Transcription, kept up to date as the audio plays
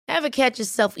Ever catch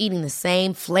yourself eating the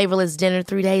same flavorless dinner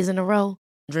 3 days in a row?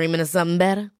 Dreaming of something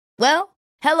better? Well,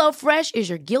 HelloFresh is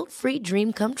your guilt-free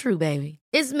dream come true, baby.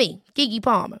 It's me, Keke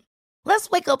Palmer. Let's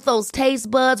wake up those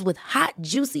taste buds with hot,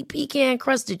 juicy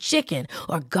pecan-crusted chicken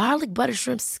or garlic butter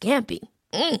shrimp scampi.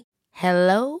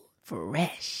 Hello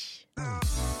Fresh.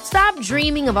 Stop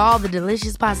dreaming of all the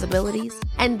delicious possibilities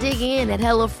and dig in at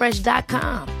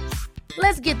HelloFresh.com.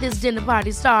 Let's get this dinner party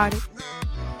started.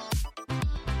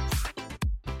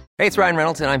 Hey, it's Ryan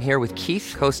Reynolds, and I'm here with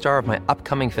Keith, co-star of my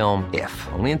upcoming film, If,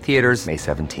 only in theaters May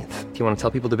 17th. Do you want to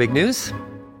tell people the big news?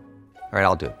 All right,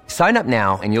 I'll do it. Sign up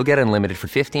now and you'll get unlimited for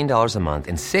 $15 a month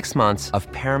and 6 months of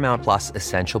Paramount Plus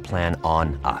Essential Plan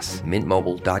on us.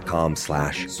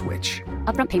 MintMobile.com/switch.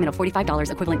 Upfront payment of $45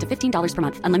 equivalent to $15 per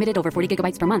month. Unlimited over 40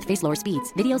 gigabytes per month. Face lower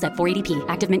speeds. Videos at 480p.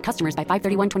 Active Mint customers by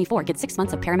 531.24 get 6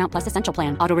 months of Paramount Plus Essential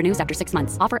Plan. Auto renews after 6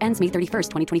 months. Offer ends May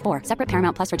 31st, 2024. Separate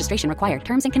Paramount Plus registration required.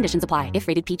 Terms and conditions apply if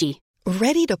rated PG.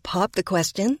 Ready to pop the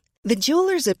question? The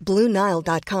jewelers at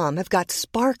BlueNile.com have got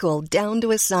sparkle down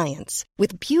to a science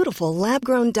with beautiful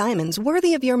lab-grown diamonds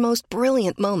worthy of your most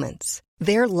brilliant moments.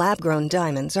 Their lab-grown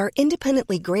diamonds are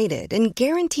independently graded and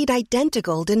guaranteed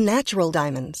identical to natural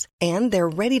diamonds, and they're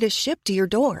ready to ship to your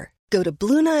door. Go to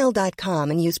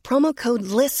BlueNile.com and use promo code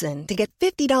LISTEN to get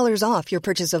 $50 off your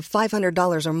purchase of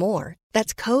 $500 or more.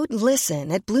 That's code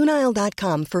LISTEN at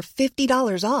BlueNile.com for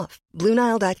 $50 off.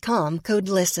 BlueNile.com, code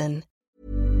LISTEN.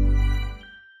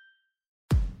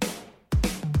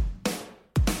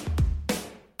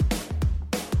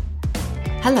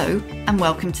 Hello and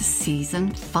welcome to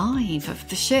Season 5 of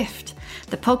The Shift,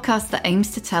 the podcast that aims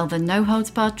to tell the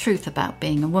no-holds-barred truth about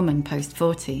being a woman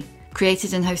post-40.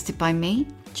 Created and hosted by me,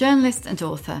 journalist and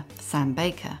author Sam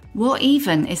Baker. What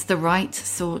even is the right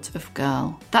sort of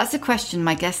girl? That's a question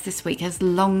my guest this week has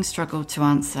long struggled to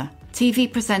answer.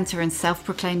 TV presenter and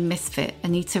self-proclaimed misfit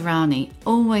Anita Rani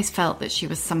always felt that she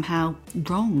was somehow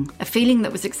wrong, a feeling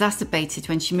that was exacerbated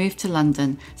when she moved to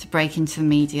London to break into the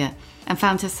media and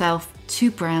found herself too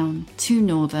brown, too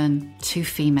northern, too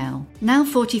female. Now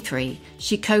 43,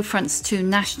 she co-fronts two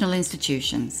national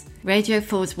institutions, Radio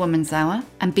 4's Woman's Hour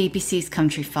and BBC's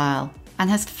Country File, and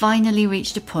has finally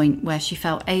reached a point where she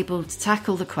felt able to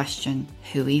tackle the question,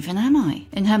 who even am I?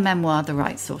 In her memoir, The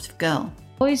Right Sort of Girl.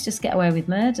 Boys just get away with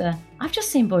murder. I've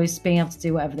just seen boys being able to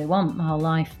do whatever they want my whole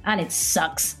life, and it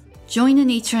sucks. Join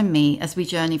Anita and me as we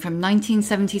journey from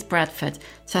 1970s Bradford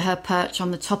to her perch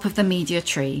on the top of the media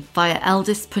tree via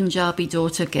eldest Punjabi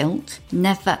daughter guilt,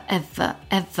 never ever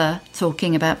ever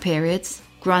talking about periods,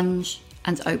 grunge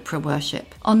and Oprah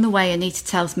worship. On the way, Anita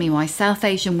tells me why South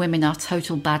Asian women are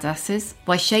total badasses,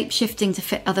 why shape-shifting to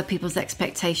fit other people's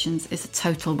expectations is a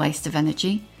total waste of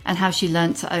energy, and how she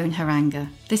learnt to own her anger.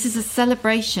 This is a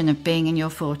celebration of being in your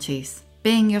 40s,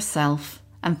 being yourself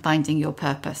and finding your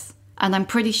purpose. And I'm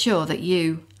pretty sure that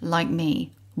you, like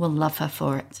me, will love her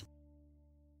for it.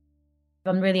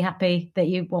 I'm really happy that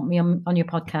you want me on your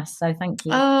podcast, so thank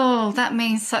you. Oh, that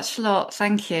means such a lot.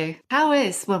 Thank you. How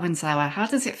is Woman's Hour? How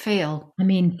does it feel? I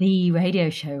mean, the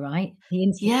radio show, right?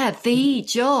 The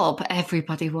job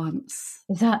everybody wants.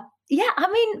 Is that? Yeah,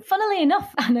 I mean, funnily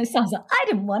enough, I know it sounds like I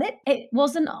didn't want it. It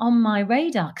wasn't on my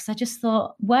radar because I just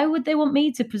thought, why would they want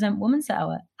me to present Woman's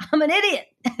Hour? I'm an idiot.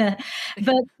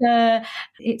 But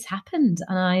it's happened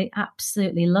and I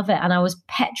absolutely love it. And I was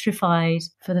petrified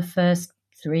for the first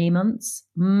 3 months,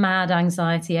 mad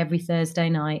anxiety every Thursday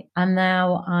night. And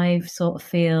now I sort of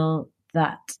feel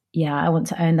that, yeah, I want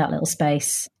to own that little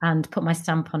space and put my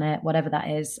stamp on it, whatever that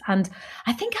is. And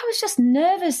I think I was just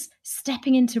nervous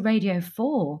stepping into Radio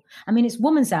 4. I mean, it's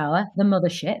Woman's Hour, the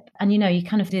mothership. And, you know, you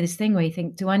kind of do this thing where you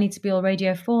think, do I need to be all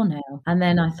Radio 4 now? And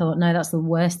then I thought, no, that's the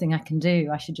worst thing I can do.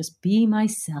 I should just be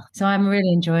myself. So I'm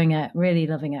really enjoying it, really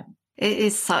loving it. It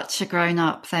is such a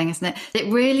grown-up thing, isn't it? It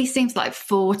really seems like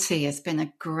 40 has been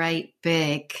a great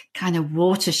big kind of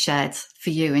watershed for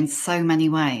you in so many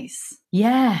ways.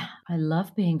 Yeah, I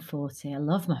love being 40. I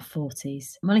love my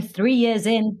 40s. I'm only 3 years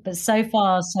in, but so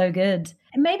far, so good.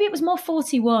 And maybe it was more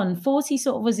 41. 40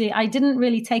 sort of was it. I didn't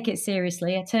really take it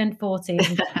seriously. I turned 40.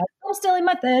 I'm still in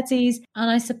my 30s.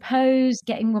 And I suppose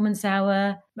getting Woman's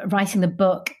Hour, writing the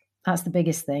book, that's the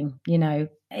biggest thing, you know.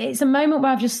 It's a moment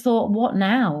where I've just thought, what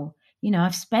now? You know,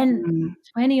 I've spent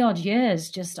 20 odd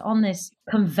years just on this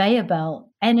conveyor belt,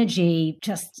 energy,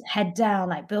 just head down,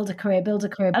 like build a career.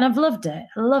 And I've loved it.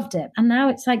 I loved it. And now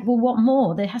it's like, well, what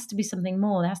more? There has to be something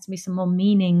more. There has to be some more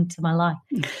meaning to my life.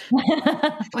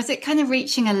 Was it kind of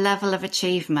reaching a level of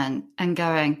achievement and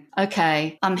going,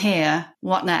 okay, I'm here,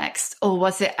 what next? Or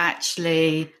was it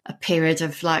actually a period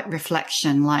of like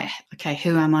reflection, like, okay,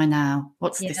 who am I now?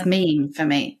 What's this mean for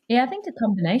me? Yeah, I think a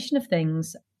combination of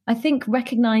things. I think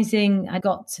recognizing I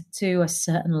got to a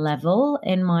certain level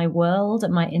in my world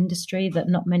and my industry that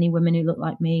not many women who look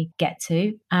like me get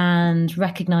to, and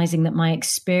recognizing that my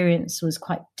experience was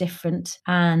quite different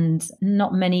and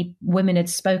not many women had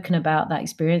spoken about that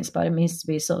experience, but it means to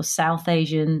be a sort of South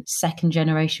Asian second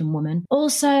generation woman.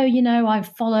 Also,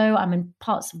 I'm in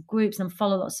parts of groups and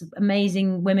follow lots of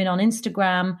amazing women on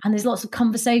Instagram, and there's lots of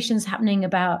conversations happening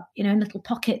about, in little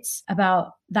pockets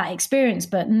about that experience,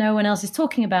 but no one else is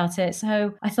talking about it.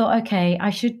 So I thought, okay,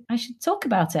 I should talk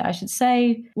about it. I should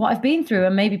say what I've been through,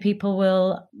 and maybe people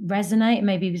will resonate.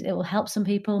 Maybe it will help some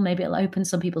people. Maybe it'll open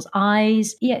some people's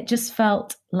eyes. Yeah, it just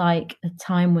felt like the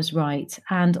time was right.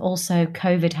 And also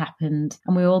COVID happened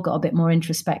and we all got a bit more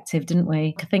introspective, didn't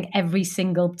we? I think every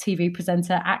single TV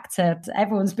presenter, actor,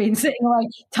 everyone's been sitting like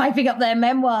typing up their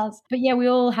memoirs. But yeah, we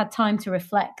all had time to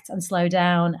reflect and slow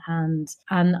down. And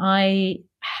I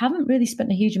haven't really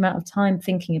spent a huge amount of time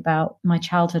thinking about my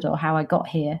childhood or how I got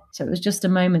here. So it was just a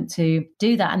moment to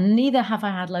do that. And neither have I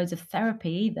had loads of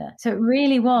therapy either. So it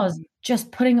really was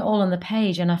just putting it all on the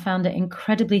page. And I found it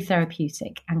incredibly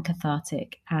therapeutic and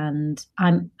cathartic. And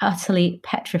I'm utterly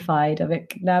petrified of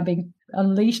it now being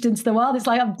unleashed into the world. It's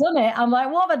like, I've done it. I'm like,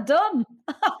 what have I done?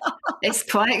 It's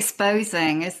quite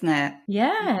exposing, isn't it?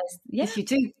 Yes. Yeah. If you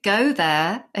do go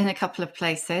there in a couple of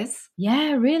places. Yeah,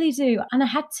 I really do. And I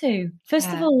had to. First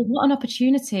of all, what an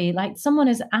opportunity. Like, someone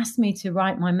has asked me to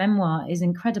write my memoir is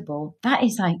incredible. That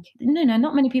is like, no,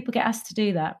 not many people get asked to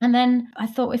do that. And then I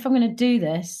thought, if I'm going to do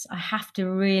this, I have to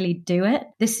really do it.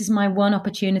 This is my one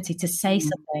opportunity to say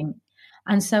something.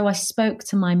 And so I spoke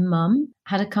to my mum,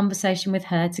 had a conversation with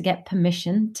her to get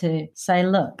permission to say,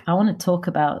 look, I want to talk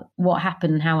about what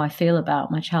happened and how I feel about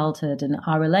my childhood and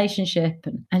our relationship.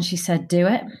 And she said, do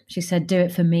it. She said, do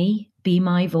it for me. Be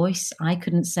my voice. I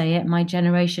couldn't say it. My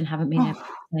generation haven't been able to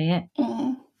say it.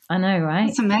 I know, right?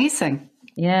 It's amazing.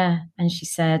 Yeah. And she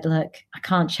said, look, I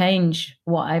can't change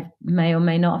what I may or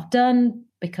may not have done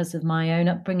because of my own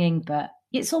upbringing, but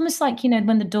it's almost like,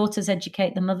 when the daughters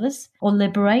educate the mothers or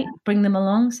liberate, bring them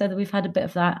along, so that we've had a bit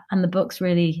of that. And the book's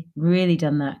really, really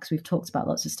done that, because we've talked about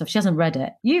lots of stuff. She hasn't read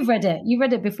it. You've read it. You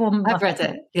read it before. I've read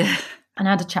it. Yeah. And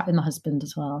I had a chat with my husband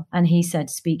as well. And he said,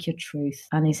 speak your truth.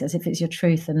 And he says, if it's your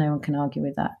truth, then no one can argue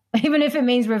with that. Even if it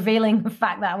means revealing the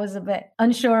fact that I was a bit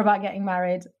unsure about getting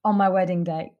married on my wedding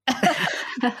day.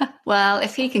 Well,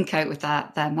 if he can cope with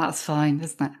that, then that's fine,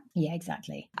 isn't it? Yeah,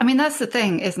 exactly. I mean, that's the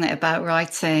thing, isn't it, about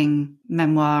writing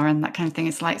memoir and that kind of thing.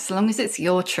 It's like, so long as it's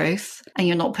your truth and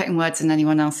you're not putting words in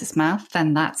anyone else's mouth,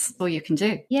 then that's all you can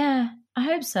do. Yeah, I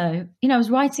hope so. I was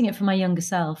writing it for my younger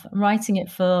self. I'm writing it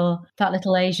for that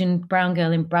little Asian brown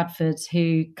girl in Bradford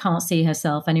who can't see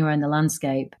herself anywhere in the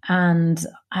landscape. And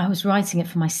I was writing it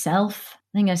for myself.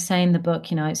 I think I say in the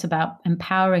book, it's about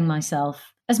empowering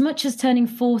myself. As much as turning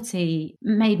 40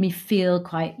 made me feel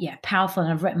quite, powerful,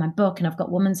 and I've written my book and I've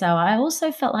got Woman's Hour, I also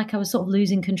felt like I was sort of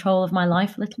losing control of my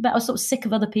life a little bit. I was sort of sick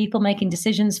of other people making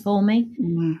decisions for me.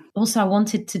 Also, I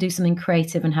wanted to do something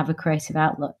creative and have a creative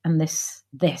outlook. And this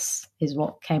is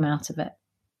what came out of it.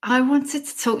 I wanted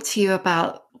to talk to you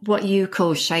about what you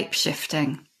call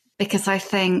shape-shifting, because I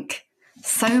think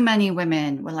so many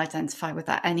women will identify with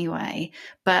that anyway.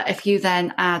 But if you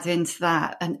then add into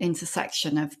that an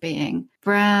intersection of being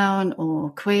brown or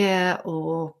queer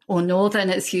or northern,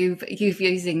 as you've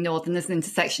using northern as an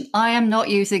intersection. I am not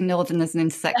using northern as an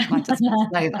intersection. I just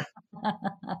want to say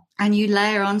that. And you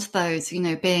layer onto those,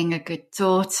 being a good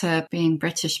daughter, being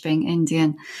British, being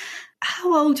Indian.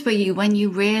 How old were you when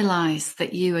you realised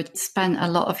that you had spent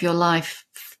a lot of your life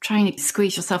trying to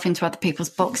squeeze yourself into other people's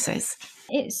boxes?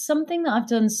 It's something that I've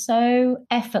done so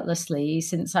effortlessly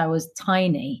since I was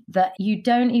tiny that you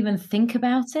don't even think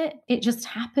about it. It just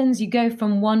happens. You go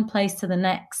from one place to the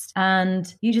next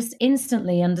and you just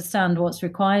instantly understand what's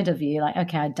required of you. Like,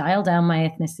 okay, I dial down my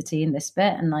ethnicity in this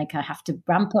bit, and like I have to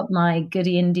ramp up my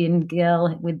goody Indian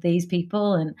girl with these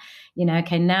people. And,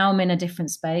 okay, now I'm in a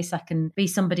different space. I can be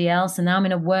somebody else. And now I'm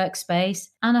in a workspace.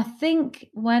 And I think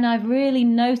when I've really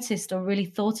noticed or really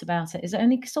thought about it is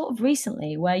only sort of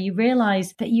recently, where you realize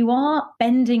that you are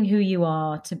bending who you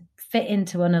are to fit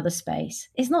into another space.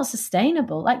 It's not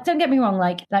sustainable. Like, don't get me wrong.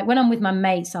 Like when I'm with my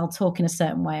mates, I'll talk in a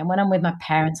certain way. And when I'm with my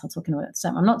parents, I'll talk in a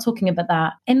certain way. I'm not talking about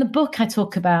that. In the book, I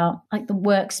talk about like the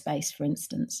workspace, for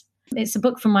instance. It's a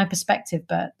book from my perspective,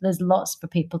 but there's lots for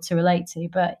people to relate to.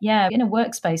 But yeah, in a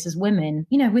workspace as women,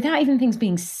 without even things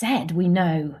being said, we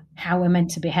know how we're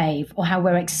meant to behave or how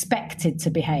we're expected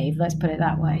to behave. Let's put it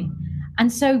that way.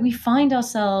 And so we find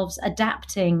ourselves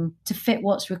adapting to fit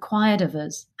what's required of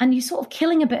us. And you're sort of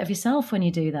killing a bit of yourself when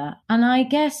you do that. And I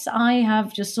guess I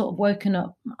have just sort of woken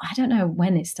up, I don't know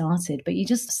when it started, but you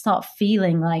just start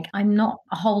feeling like I'm not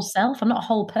a whole self, I'm not a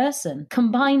whole person,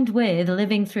 combined with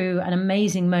living through an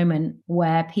amazing moment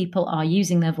where people are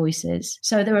using their voices.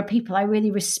 So there are people I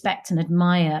really respect and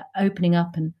admire opening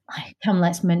up, and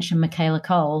let's mention Michaela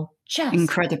Cole. Just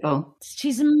incredible.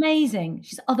 She's amazing.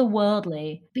 She's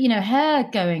otherworldly. But, you know, her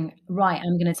going, right,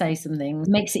 I'm going to say something,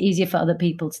 makes it easier for other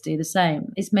people to do the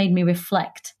same. It's made me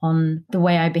reflect on the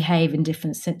way I behave in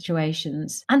different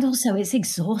situations. And also, it's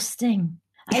exhausting.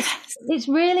 It's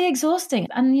really exhausting.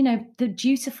 And, you know, the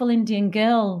dutiful Indian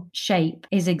girl shape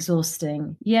is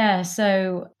exhausting. Yeah,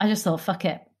 so I just thought, fuck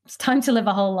it. It's time to live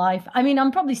a whole life. I mean,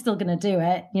 I'm probably still going to do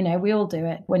it. You know, we all do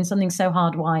it when something's so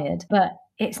hardwired. But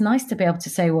it's nice to be able to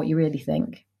say what you really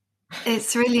think.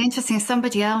 It's really interesting.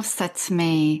 Somebody else said to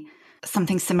me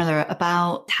something similar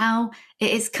about how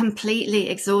it is completely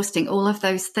exhausting, all of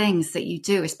those things that you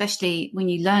do, especially when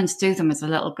you learn to do them as a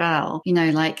little girl, you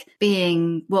know, like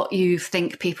being what you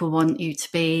think people want you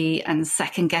to be and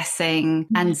second guessing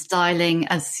and dialing,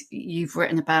 as you've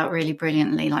written about really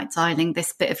brilliantly, like dialing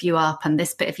this bit of you up and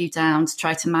this bit of you down to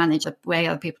try to manage the way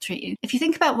other people treat you. If you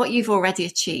think about what you've already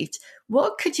achieved,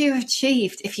 what could you have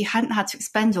achieved if you hadn't had to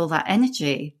expend all that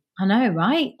energy? I know,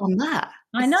 right? On that.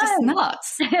 I know. It's just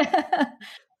nuts.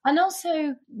 And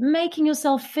also making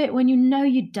yourself fit when you know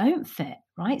you don't fit,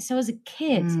 right? So as a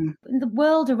kid, in the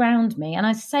world around me, and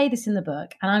I say this in the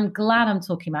book, and I'm glad I'm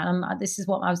talking about it, this is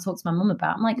what I was talking to my mum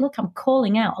about. I'm like, look, I'm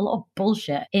calling out a lot of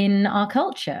bullshit in our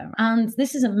culture. And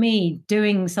this isn't me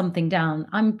doing something down.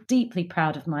 I'm deeply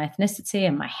proud of my ethnicity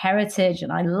and my heritage,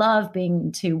 and I love being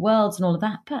in two worlds and all of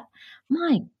that. But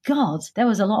my God, there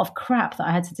was a lot of crap that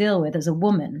I had to deal with as a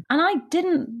woman. And I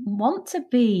didn't want to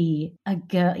be a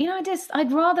girl. You know,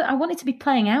 I wanted to be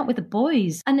playing out with the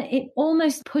boys. And it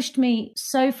almost pushed me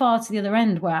so far to the other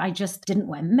end where I just didn't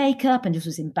wear makeup and just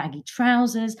was in baggy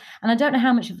trousers. And I don't know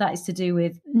how much of that is to do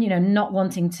with, you know, not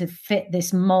wanting to fit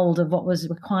this mold of what was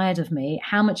required of me.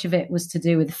 How much of it was to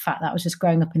do with the fact that I was just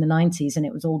growing up in the 90s and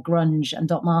it was all grunge and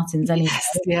Doc Martens anyway.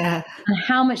 Yes, yeah. And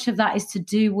how much of that is to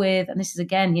do with, and this is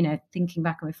again, you know, thinking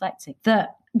back and reflecting,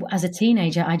 that as a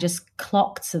teenager, I just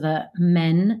clocked that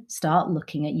men start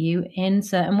looking at you in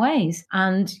certain ways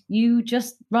and you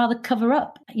just rather cover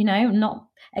up, you know, not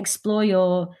explore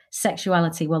your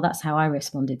sexuality. Well, that's how I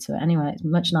responded to it. Anyway, it's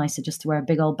much nicer just to wear a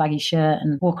big old baggy shirt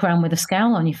and walk around with a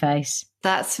scowl on your face.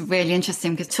 That's really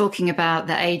interesting because talking about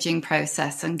the aging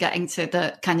process and getting to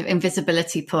the kind of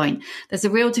invisibility point, there's a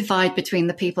real divide between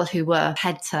the people who were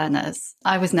head turners.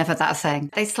 I was never that thing.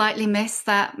 They slightly miss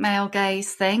that male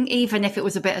gaze thing, even if it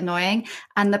was a bit annoying.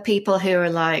 And the people who are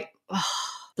like, oh,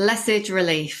 blessed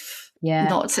relief. Yeah.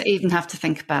 Not to even have to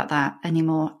think about that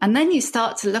anymore. And then you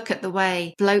start to look at the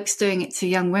way blokes doing it to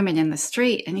young women in the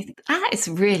street and you think, that is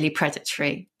really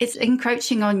predatory. It's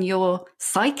encroaching on your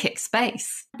psychic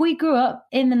space. We grew up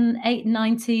in the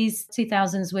 90s,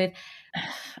 2000s with,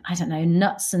 I don't know,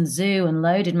 Nuts and Zoo and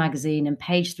Loaded magazine and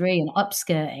Page 3 and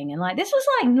upskirting. And like, this was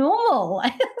like normal.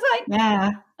 Like,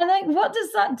 yeah. And like, what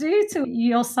does that do to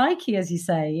your psyche, as you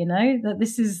say, you know, that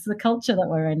this is the culture that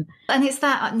we're in? And it's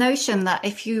that notion that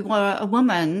if you were a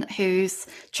woman who's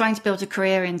trying to build a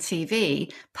career in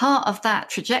TV, part of that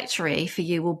trajectory for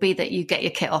you will be that you get your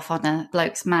kit off on a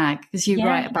bloke's mag, because you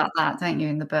write about that, don't you,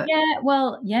 in the book? Yeah,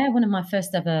 well, yeah, one of my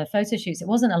first ever photo shoots, it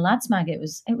wasn't a lad's mag, it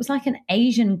was like an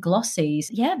Asian glossies.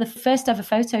 Yeah, the first ever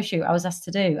photo shoot I was asked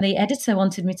to do. The editor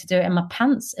wanted me to do it in my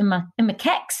pants, in my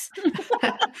kecks.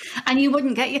 And you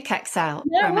wouldn't get your kecks out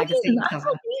no, for a magazine cover.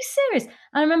 Are you serious?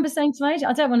 I remember saying to my agent,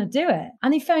 I don't want to do it.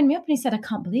 And he phoned me up and he said, I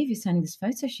can't believe you're sending this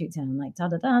photo shoot down. I'm like, da,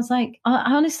 da, da. I was like,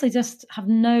 I honestly just have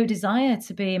no desire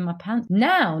to be in my pants.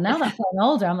 Now that I'm getting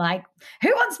older, I'm like, who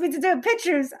wants me to do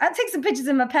pictures? I'd take some pictures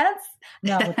in my pants.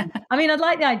 No, I mean, I'd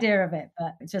like the idea of it,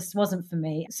 but it just wasn't for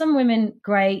me. Some women,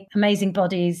 great, amazing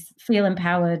bodies, feel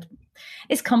empowered.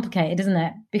 It's complicated, isn't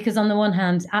it? Because on the one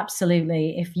hand,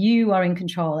 absolutely, if you are in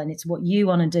control and it's what you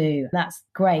want to do, that's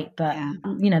great. But,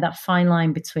 you know, that fine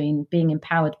line between being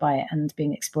empowered by it and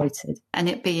being exploited. And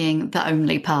it being the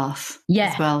only path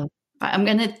as well. I'm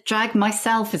going to drag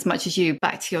myself as much as you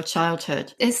back to your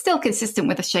childhood. It's still consistent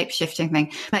with the shape-shifting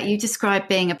thing. But you described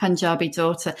being a Punjabi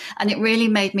daughter, and it really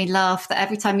made me laugh that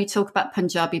every time you talk about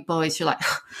Punjabi boys, you're like,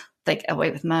 they get away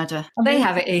with murder. They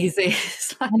have it easy.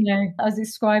 I know. I was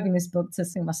describing this book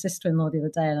to my sister-in-law the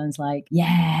other day, and I was like,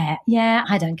 yeah,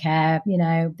 I don't care. You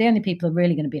know, the only people who are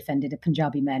really going to be offended are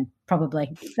Punjabi men.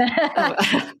 probably.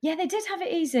 Yeah, they did have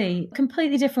it easy.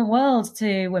 Completely different world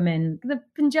to women. The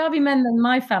Punjabi men in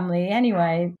my family,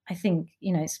 anyway, I think,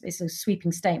 it's a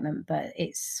sweeping statement, but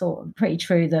it's sort of pretty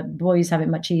true that boys have it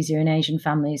much easier in Asian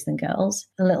families than girls.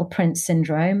 The little prince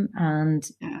syndrome. And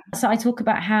so I talk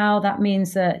about how that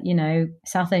means that,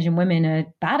 South Asian women are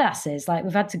badasses. Like,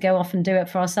 we've had to go off and do it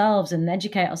for ourselves and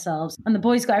educate ourselves. And the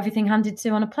boys got everything handed to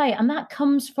on a plate. And that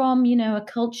comes from, a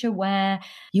culture where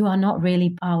you are not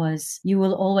really ours. You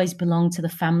will always belong to the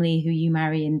family who you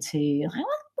marry into.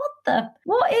 Like,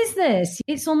 what is this?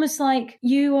 It's almost like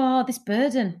you are this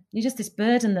burden. You're just this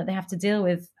burden that they have to deal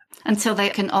with. Until they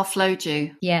can offload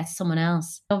you. Yes, someone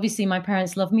else. Obviously, my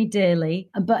parents love me dearly,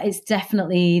 but it's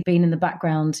definitely been in the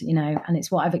background, and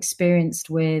it's what I've experienced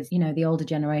with, the older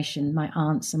generation, my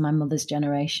aunts and my mother's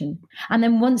generation. And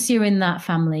then once you're in that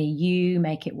family, you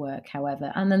make it work,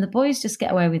 however. And then the boys just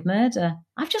get away with murder.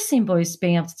 I've just seen boys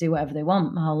being able to do whatever they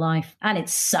want my whole life, and it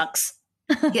sucks.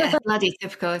 Yeah, bloody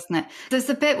typical, isn't it? There's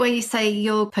a bit where you say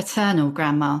your paternal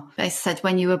grandma, they said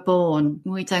when you were born,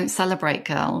 we don't celebrate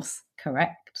girls.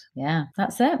 Correct. Yeah,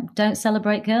 that's it. Don't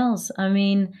celebrate girls. I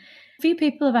mean, a few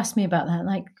people have asked me about that.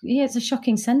 Like, yeah, it's a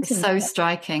shocking sentence. It's so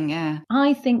striking, yeah.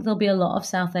 I think there'll be a lot of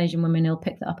South Asian women who'll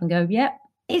pick that up and go, yep,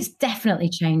 it's definitely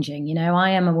changing. I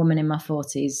am a woman in my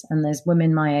 40s, and there's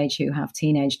women my age who have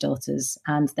teenage daughters,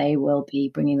 and they will be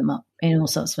bringing them up in all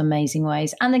sorts of amazing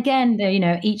ways. And again,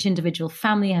 each individual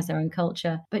family has their own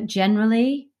culture, but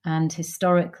generally and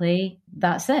historically,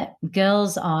 that's it.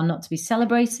 Girls are not to be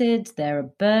celebrated. They're a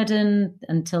burden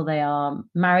until they are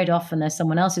married off and they're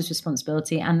someone else's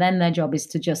responsibility. And then their job is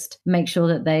to just make sure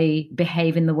that they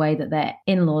behave in the way that their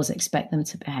in-laws expect them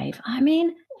to behave. I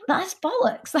mean, that's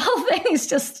bollocks. The whole thing is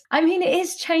just, it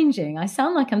is changing. I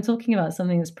sound like I'm talking about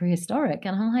something that's prehistoric.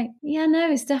 And I'm like, yeah,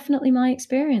 no, it's definitely my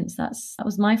experience. That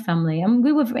was my family. And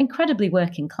we were incredibly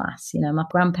working class. My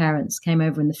grandparents came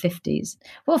over in the 50s.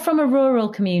 Well, from a rural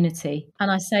community.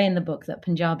 And I say in the book that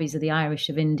Punjabis are the Irish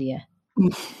of India.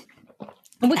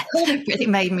 It really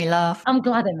made me laugh. I'm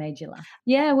glad it made you laugh.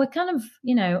 Yeah, we're kind of,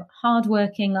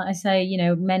 hardworking. Like I say,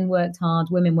 men worked hard,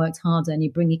 women worked harder, and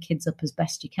you bring your kids up as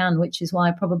best you can, which is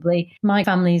why probably my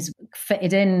family's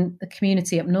fitted in the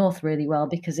community up north really well,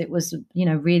 because it was,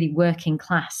 really working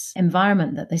class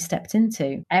environment that they stepped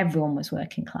into. Everyone was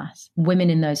working class.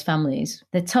 Women in those families,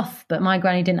 they're tough, but my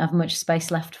granny didn't have much space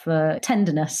left for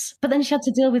tenderness. But then she had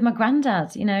to deal with my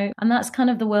granddad, and that's kind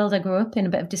of the world I grew up in, a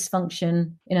bit of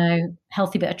dysfunction,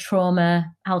 healthy bit of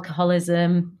trauma,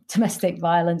 alcoholism, domestic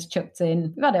violence chucked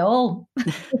in. We've had it all.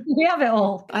 We have it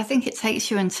all. I think it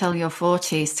takes you until your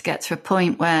 40s to get to a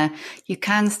point where you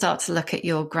can start to look at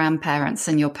your grandparents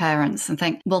and your parents and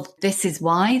think, well, this is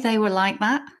why they were like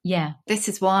that. Yeah. This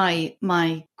is why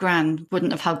my gran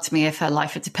wouldn't have hugged me if her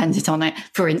life had depended on it,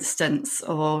 for instance,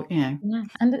 or, Yeah.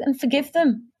 And forgive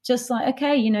them. Just like,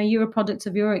 okay, you're a product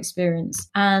of your experience.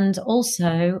 And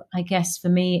also, I guess for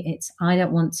me, it's, I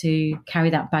don't want to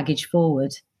carry that baggage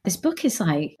forward. This book is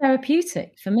like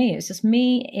therapeutic for me. It's just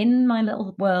me in my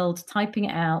little world, typing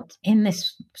it out in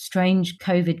this strange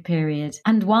COVID period.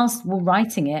 And whilst we're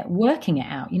writing it, working it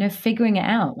out, figuring it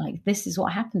out. Like, this is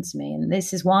what happened to me. And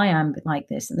this is why I'm like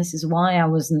this. And this is why I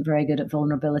wasn't very good at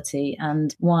vulnerability,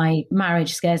 and why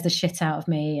marriage scares the shit out of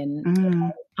me.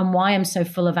 And why I'm so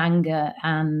full of anger,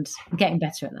 and getting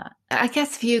better at that. I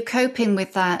guess for you, coping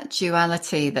with that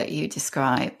duality that you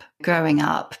describe, growing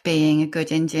up, being a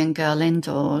good Indian girl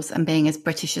indoors and being as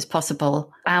British as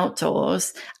possible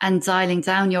outdoors, and dialing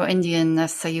down your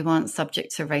Indianness so you aren't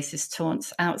subject to racist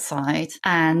taunts outside,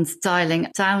 and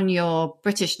dialing down your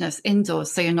Britishness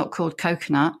indoors so you're not called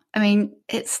coconut. I mean,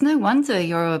 it's no wonder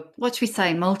you're, what should we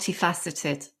say,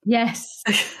 multifaceted. Yes.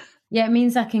 Yeah, it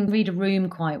means I can read a room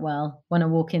quite well when I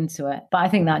walk into it. But I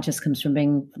think that just comes from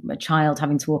being a child,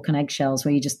 having to walk on eggshells,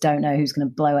 where you just don't know who's going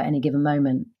to blow at any given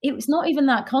moment. It's not even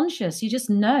that conscious. You just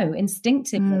know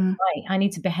instinctively, right, I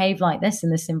need to behave like this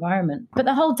in this environment. But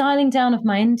the whole dialing down of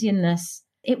my Indianness,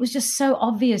 it was just so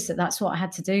obvious that that's what I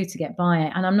had to do to get by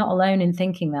it. And I'm not alone in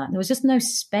thinking that. There was just no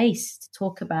space to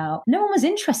talk about. No one was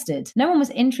interested. No one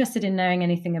was interested in knowing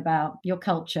anything about your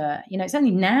culture. It's only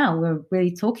now we're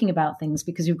really talking about things,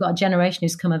 because we've got a generation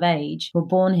who's come of age, who were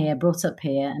born here, brought up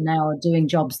here, and now are doing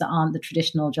jobs that aren't the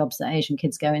traditional jobs that Asian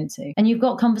kids go into. And you've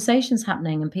got conversations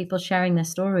happening and people sharing their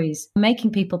stories,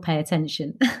 making people pay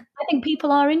attention. I think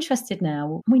people are interested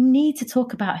now. We need to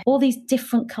talk about all these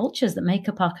different cultures that make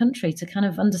up our country to kind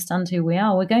of understand who we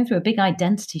are. We're going through a big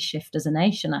identity shift as a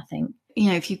nation, I think. you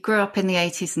know, if you grew up in the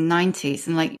 80s and 90s,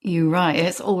 and like you're right,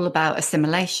 it's all about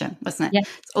assimilation, wasn't it? Yeah.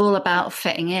 It's all about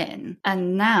fitting in.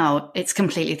 And now it's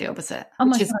completely the opposite,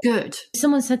 which is good.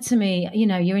 Someone said to me, you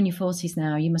know, you're in your 40s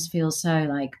now, you must feel so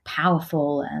like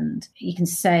powerful and you can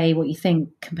say what you think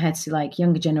compared to like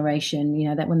younger generation, you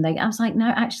know, that when I was like, no,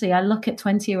 actually, I look at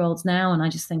 20-year-olds now and I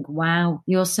just think, wow,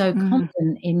 you're so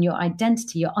confident in your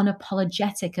identity. You're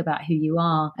unapologetic about who you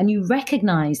are. And you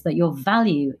recognize that your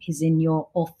value is in your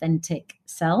authentic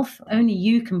self. Only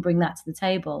you can bring that to the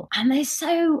table. And they're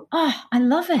so, I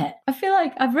love it. I feel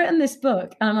like I've written this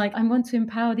book and I'm like, I want to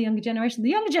empower the younger generation. The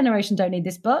younger generation don't need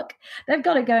this book. They've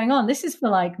got it going on. This is for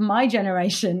like my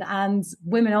generation and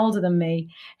women older than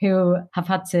me who have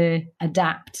had to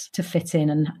adapt to fit in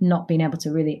and not being able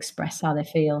to really express how they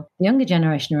feel. The younger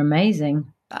generation are amazing.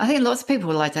 I think lots of people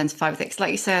will identify with it. 'Cause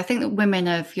like you say, I think that women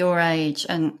of your age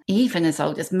and even as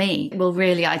old as me will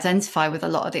really identify with a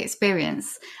lot of the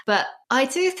experience. But I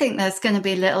do think there's going to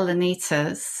be little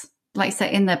Anitas, like you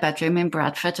say, in their bedroom in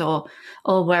Bradford or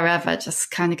wherever,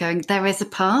 just kind of going, there is a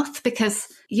path, because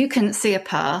you couldn't see a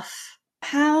path.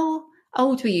 How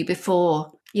old were you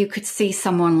before you could see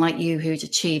someone like you who'd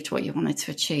achieved what you wanted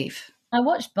to achieve? I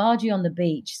watched Bargy on the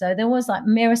Beach. So there was like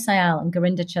Meera Syal and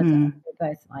Gurinder Chadha,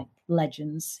 both like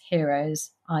legends,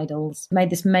 heroes, idols. Made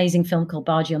this amazing film called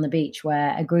Bargy on the Beach,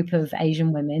 where a group of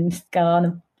Asian women go on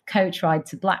a coach ride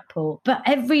to Blackpool. But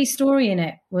every story in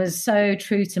it was so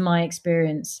true to my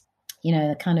experience. You know,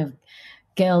 the kind of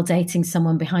girl dating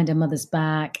someone behind her mother's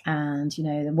back and, you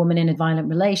know, the woman in a violent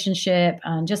relationship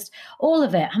and just all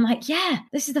of it. I'm like, yeah,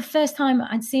 this is the first time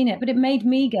I'd seen it, but it made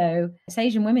me go, it's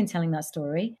Asian women telling that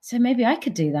story. So maybe I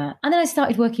could do that. And then I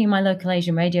started working in my local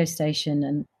Asian radio station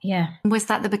and yeah. Was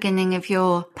that the beginning of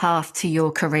your path to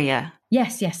your career?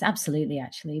 Yes, absolutely,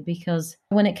 actually, because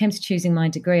when it came to choosing my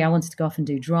degree, I wanted to go off and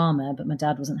do drama, but my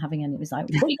dad wasn't having any. It was like,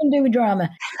 what are you going to do with drama?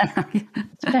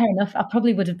 Fair enough. I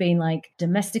probably would have been like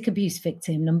domestic abuse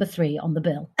victim number 3 on the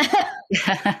bill.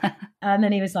 And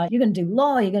then he was like, you're going to do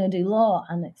law, you're going to do law.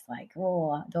 And it's like,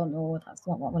 oh, I don't know. That's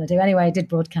not what I want to do. Anyway, I did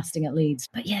broadcasting at Leeds.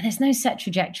 But yeah, there's no set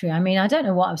trajectory. I mean, I don't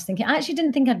know what I was thinking. I actually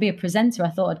didn't think I'd be a presenter. I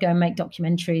thought I'd go and make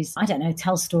documentaries. I don't know,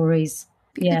 tell stories.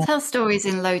 You can tell stories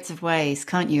in loads of ways,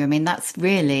 can't you? I mean, that's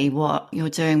really what you're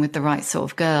doing with The Right Sort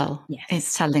of Girl. Yes.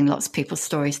 Is telling lots of people's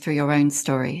stories through your own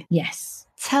story. Yes.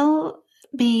 Tell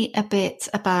me a bit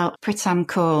about Pritam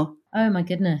Kaur. Oh my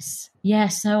goodness. Yeah,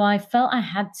 so I felt I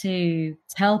had to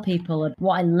tell people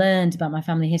what I learned about my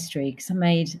family history because I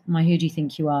made my Who Do You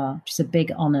Think You Are, which is a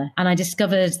big honour. And I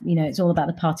discovered, you know, it's all about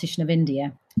the partition of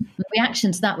India. The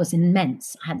reaction to that was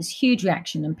immense. I had this huge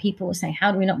reaction and people were saying,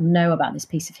 how do we not know about this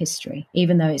piece of history,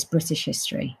 even though it's British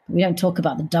history? We don't talk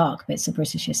about the dark bits of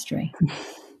British history.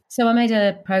 So I made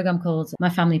a program called My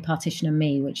Family, Partition and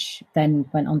Me, which then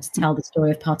went on to tell the story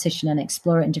of partition and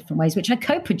explore it in different ways, which I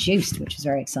co-produced, which was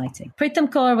very exciting. Pritam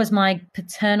Kaur was my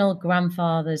paternal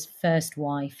grandfather's first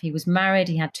wife. He was married,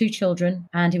 he had 2 children,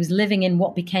 and he was living in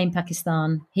what became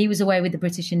Pakistan. He was away with the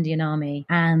British Indian Army.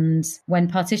 And when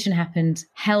partition happened,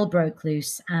 hell broke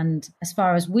loose. And as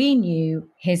far as we knew,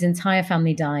 his entire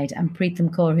family died. And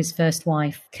Pritam Kaur, his first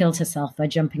wife, killed herself by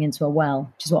jumping into a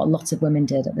well, which is what a lot of women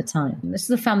did at the time. This is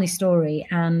a family story,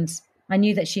 and I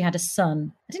knew that she had a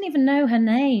son. I didn't even know her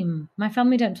name. My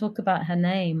family don't talk about her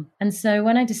name. And so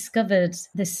when I discovered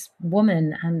this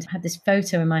woman and had this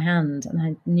photo in my hand and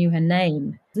I knew her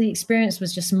name, the experience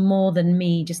was just more than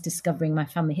me just discovering my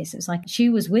family history. It was like she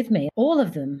was with me, all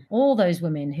of them, all those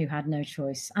women who had no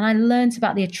choice. And I learned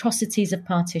about the atrocities of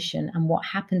partition and what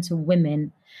happened to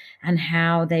women and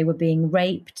how they were being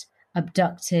raped,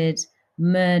 abducted,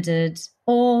 murdered,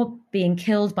 or being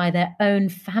killed by their own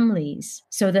families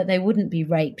so that they wouldn't be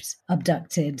raped,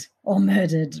 abducted, or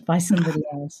murdered by somebody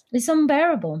else. It's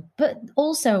unbearable. But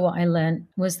also what I learned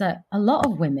was that a lot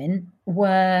of women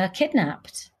were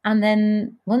kidnapped. And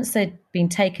then once they'd been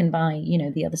taken by, you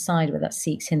know, the other side, whether that's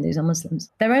Sikhs, Hindus, or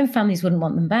Muslims, their own families wouldn't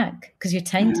want them back because you're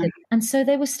tainted. And so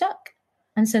they were stuck.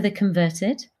 And so they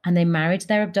converted and they married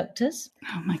their abductors.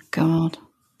 Oh my God.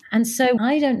 And so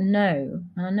I don't know,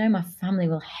 and I know my family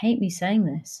will hate me saying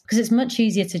this, because it's much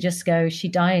easier to just go, she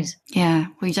died. Yeah,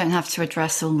 well, you don't have to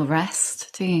address all the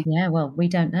rest, do you? Yeah, well, we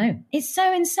don't know. It's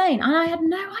so insane. And I had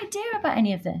no idea about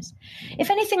any of this. If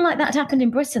anything like that had happened in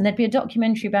Britain, there'd be a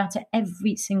documentary about it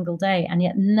every single day, and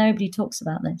yet nobody talks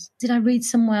about this. Did I read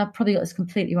somewhere, I probably got this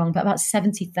completely wrong, but about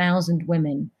 70,000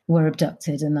 women were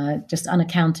abducted and are just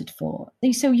unaccounted for.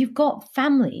 So you've got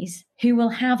families who will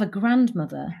have a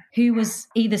grandmother who was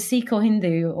either Sikh or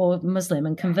Hindu or Muslim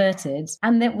and converted,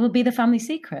 and that will be the family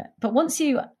secret. But once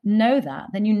you know that,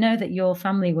 then you know that your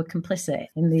family were complicit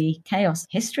in the chaos.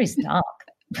 History's dark.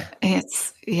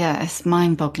 It's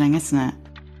mind-boggling, isn't it?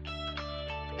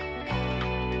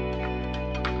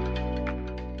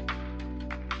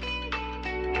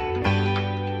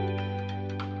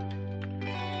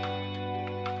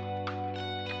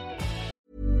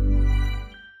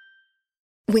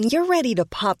 When you're ready to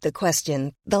pop the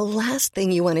question, the last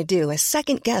thing you want to do is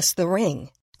second-guess the ring.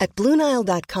 At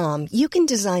BlueNile.com, you can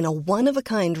design a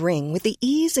one-of-a-kind ring with the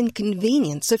ease and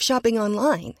convenience of shopping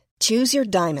online. Choose your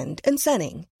diamond and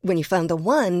setting. When you find the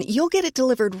one, you'll get it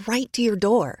delivered right to your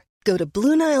door. Go to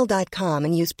BlueNile.com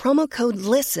and use promo code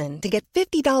LISTEN to get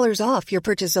 $50 off your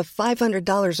purchase of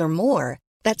 $500 or more.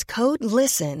 That's code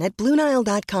LISTEN at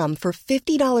BlueNile.com for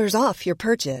 $50 off your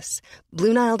purchase.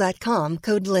 BlueNile.com,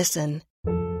 code LISTEN.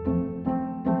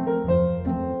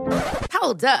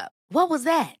 Hold up. What was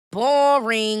that?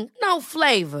 Boring. No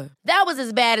flavor. That was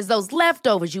as bad as those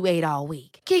leftovers you ate all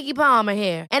week. Keke Palmer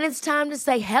here, and it's time to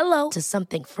say hello to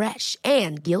something fresh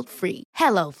and guilt-free.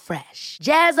 Hello Fresh.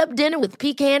 Jazz up dinner with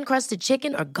pecan-crusted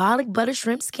chicken or garlic butter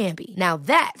shrimp scampi. Now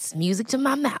that's music to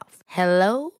my mouth.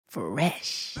 Hello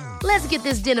Fresh. Let's get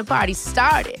this dinner party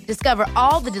started. Discover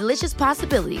all the delicious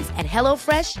possibilities at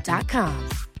hellofresh.com.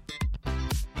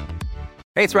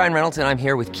 Hey, it's Ryan Reynolds, and I'm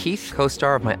here with Keith,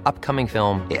 co-star of my upcoming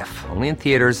film, If, only in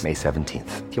theaters May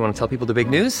 17th. Do you want to tell people the big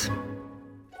news?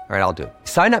 All right, I'll do it.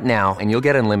 Sign up now and you'll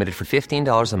get unlimited for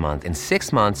 $15 a month and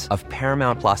 6 months of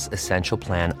Paramount Plus Essential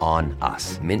Plan on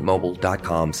us.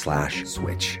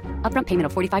 MintMobile.com/switch. Upfront payment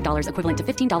of $45 equivalent to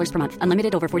 $15 per month.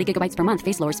 Unlimited over 40 gigabytes per month.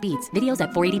 Face lower speeds. Videos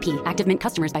at 480p. Active Mint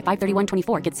customers by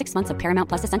 531.24 get 6 months of Paramount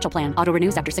Plus Essential Plan. Auto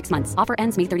renews after 6 months. Offer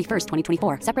ends May 31st,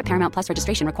 2024. Separate Paramount Plus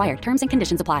registration required. Terms and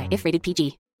conditions apply if rated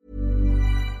PG.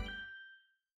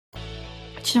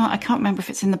 Do you know what? I can't remember if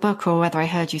it's in the book or whether I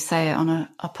heard you say it on a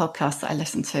podcast that I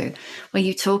listened to, where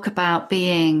you talk about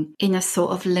being in a sort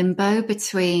of limbo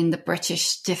between the British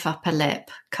stiff upper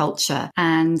lip culture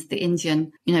and the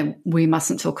Indian, we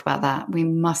mustn't talk about that. We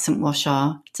mustn't wash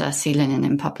our dirty linen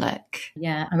in public.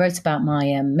 Yeah, I wrote about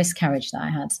my miscarriage that I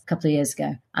had a couple of years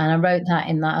ago. And I wrote that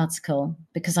in that article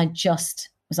because I just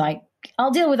was like,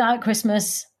 I'll deal with that at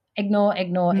Christmas. Ignore.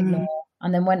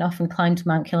 And then went off and climbed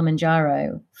Mount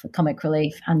Kilimanjaro for comic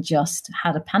relief and just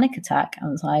had a panic attack. I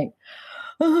was like,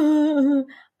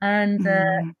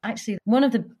 actually, one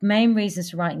of the main reasons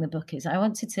for writing the book is I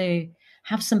wanted to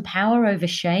have some power over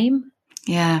shame.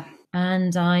 Yeah.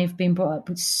 And I've been brought up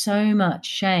with so much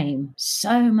shame,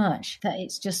 so much that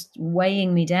it's just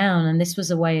weighing me down. And this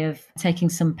was a way of taking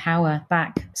some power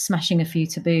back, smashing a few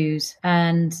taboos.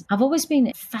 And I've always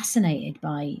been fascinated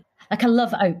by, I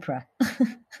love Oprah.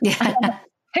 Yeah.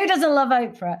 Who doesn't love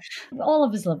Oprah? All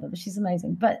of us love her, but she's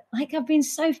amazing. But I've been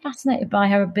so fascinated by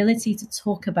her ability to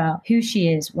talk about who she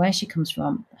is, where she comes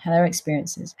from, her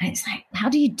experiences. And it's like, how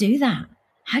do you do that?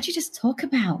 How do you just talk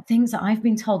about things that I've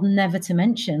been told never to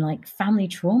mention, like family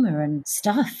trauma and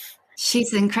stuff?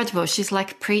 She's incredible. She's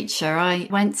like a preacher. I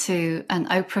went to an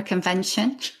Oprah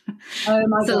convention. Oh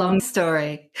my God. It's a long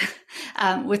story.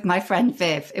 With my friend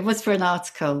Viv. It was for an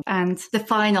article. And the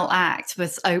final act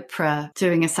was Oprah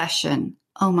doing a session.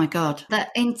 Oh my God. The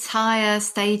entire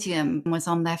stadium was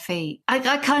on their feet. I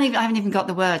haven't even got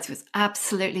the words. It was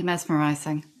absolutely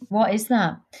mesmerizing. What is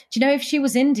that? Do you know, if she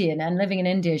was Indian and living in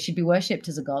India, she'd be worshipped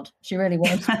as a god. She really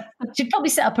would. She'd probably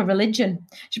set up a religion.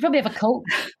 She'd probably have a cult.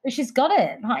 But she's got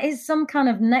it. It's some kind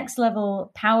of next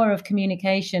level power of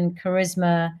communication,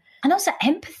 charisma, and also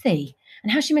empathy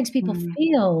and how she makes people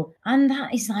feel. And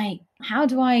that is like, how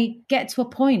do I get to a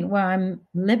point where I'm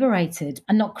liberated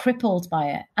and not crippled by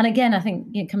it? And again, I think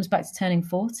it comes back to turning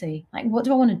 40. Like, what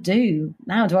do I want to do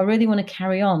now? Do I really want to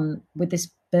carry on with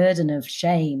this burden of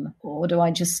shame, or do I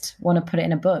just want to put it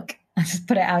in a book and just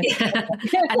put it out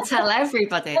and tell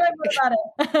everybody? Tell everyone about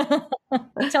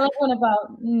it. Tell everyone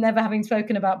about never having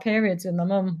spoken about periods with my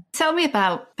mum. Tell me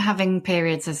about having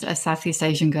periods as a Southeast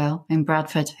Asian girl in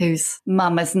Bradford whose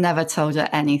mum has never told her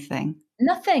anything.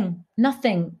 Nothing.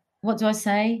 What do I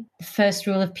say? The first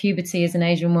rule of puberty as an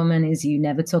Asian woman is you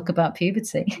never talk about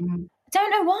puberty.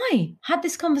 Don't know why. Had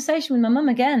this conversation with my mum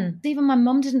again. Even my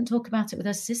mum didn't talk about it with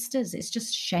her sisters. It's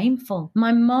just shameful.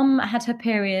 My mum had her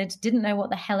period, didn't know what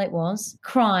the hell it was,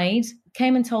 cried,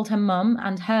 came and told her mum,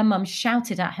 and her mum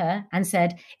shouted at her and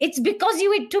said, "It's because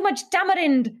you eat too much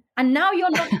tamarind and now you're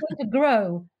not going to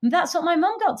grow." And that's what my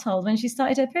mum got told when she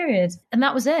started her period. And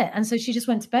that was it. And so she just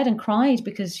went to bed and cried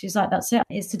because she's like, that's it.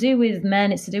 It's to do with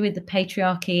men. It's to do with the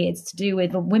patriarchy. It's to do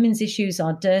with the women's issues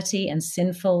are dirty and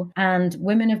sinful. And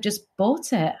women have just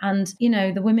bought it. And,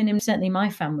 the women in certainly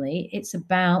my family, it's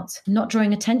about not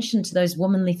drawing attention to those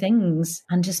womanly things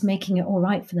and just making it all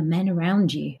right for the men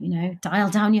around you. Dial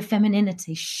down your femininity.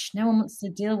 femininity. Shh, no one wants to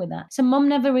deal with that. So mum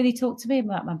never really talked to me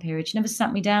about my period. She never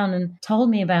sat me down and told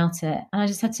me about it. And I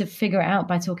just had to figure it out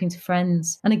by talking to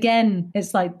friends. And again,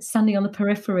 it's like standing on the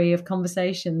periphery of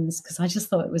conversations because I just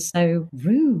thought it was so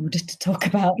rude to talk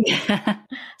about.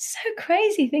 So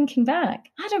crazy thinking back.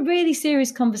 I had a really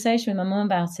serious conversation with my mum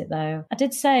about it though. I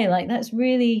did say like,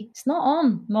 it's not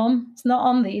on, Mum. It's not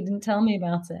on that you didn't tell me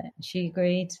about it. And she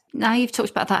agreed. Now you've talked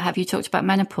about that, have you talked about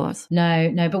menopause?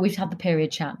 No, but we've had the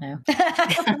period chat now.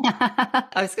 I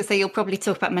was going to say, you'll probably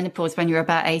talk about menopause when you're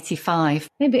about 85.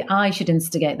 Maybe I should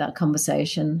instigate that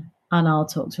conversation and I'll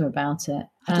talk to her about it.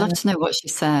 I'd love to know what she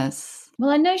says. Well,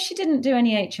 I know she didn't do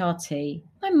any HRT.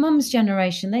 My mum's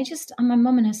generation, and my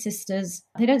mum and her sisters,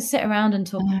 they don't sit around and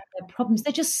talk about their problems.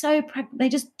 They're just they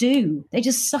just do. They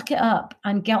just suck it up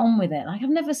and get on with it. Like I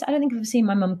don't think I've ever seen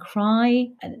my mum cry.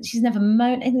 She's never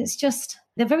moaned. And it's just,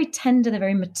 they're very tender, they're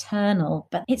very maternal.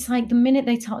 But it's like the minute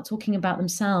they start talking about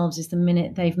themselves is the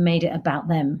minute they've made it about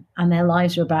them. And their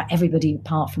lives are about everybody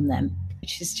apart from them,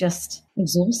 which is just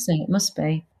exhausting. It must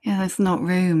be. Yeah, there's not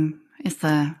room, is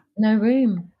there? No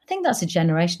room. I think that's a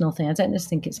generational thing. I don't just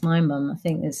think it's my mum. I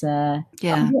think there's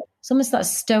it's almost that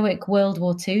stoic World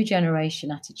War II generation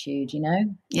attitude, you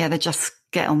know? Yeah, they just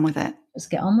get on with it. Just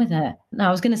get on with it. No, I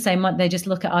was going to say they just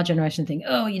look at our generation and think,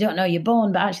 oh, you don't know you're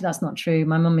born. But actually, that's not true.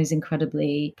 My mum is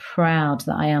incredibly proud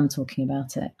that I am talking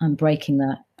about it. I'm breaking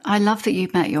that. I love that you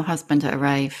met your husband at a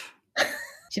rave. Do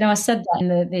you know, I said that in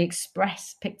the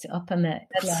Express, picked it up in the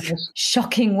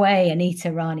shocking way.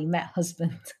 Anita Rani met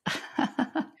husband.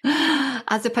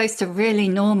 As opposed to really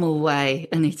normal way,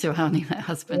 Anita Rani met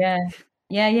husband.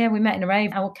 Yeah, we met in a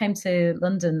rave. I came to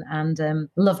London and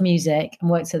loved music and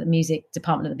worked at the music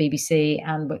department at the BBC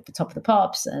and worked at the Top of the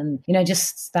Pops. And, you know,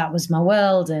 just that was my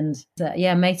world. And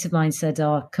a mate of mine said,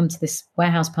 oh, come to this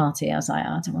warehouse party. I was like,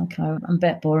 I don't want to go. I'm a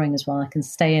bit boring as well. I can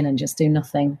stay in and just do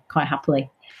nothing quite happily.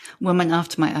 Woman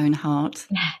after my own heart.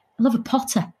 Yeah, I love a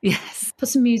Potter. Yes. Put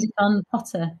some music on,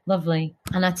 Potter. Lovely.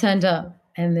 And I turned up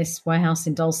in this warehouse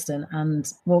in Dalston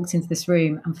and walked into this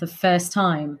room. And for the first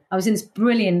time, I was in this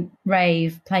brilliant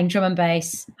rave playing drum and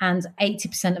bass. And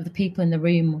 80% of the people in the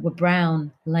room were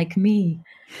brown, like me.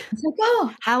 It's like,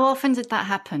 oh. How often did that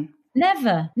happen?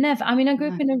 Never. I mean, I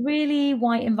grew up in a really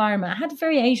white environment. I had a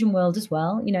very Asian world as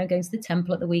well, you know, going to the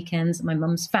temple at the weekends, my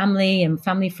mum's family and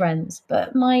family friends.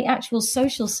 But my actual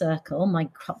social circle, my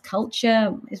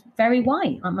culture is very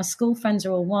white. Like my school friends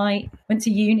are all white, went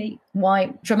to uni,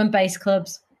 white, drum and bass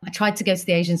clubs. I tried to go to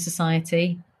the Asian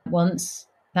Society once.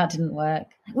 That didn't work.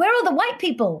 Where are all the white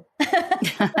people?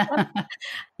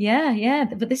 Yeah.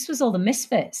 But this was all the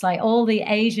misfits, like all the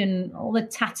Asian, all the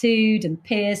tattooed and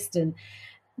pierced and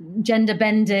gender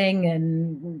bending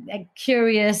and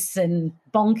curious and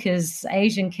bonkers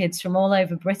Asian kids from all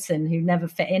over Britain who never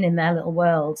fit in their little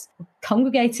worlds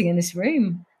congregating in this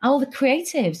room. All the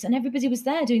creatives, and everybody was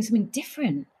there doing something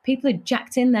different. People who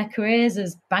jacked in their careers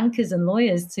as bankers and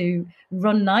lawyers to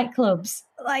run nightclubs.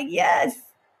 Like, yes,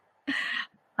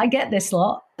 I get this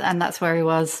lot. And that's where he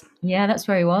was. Yeah, that's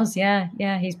where he was. Yeah,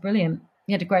 he's brilliant.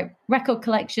 He had a great record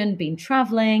collection, been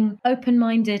traveling,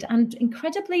 open-minded and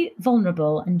incredibly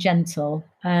vulnerable and gentle.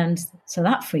 And so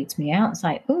that freaked me out. It's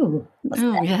like, ooh.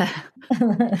 Yeah.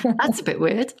 That's a bit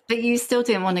weird. But you still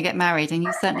didn't want to get married and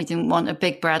you certainly didn't want a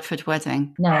big Bradford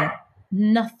wedding. No,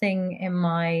 nothing in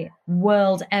my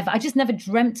world ever. I just never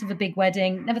dreamt of a big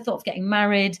wedding, never thought of getting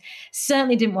married,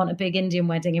 certainly didn't want a big Indian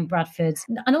wedding in Bradford.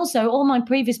 And also all my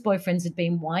previous boyfriends had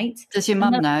been white. Does your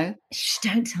mum know? Shh,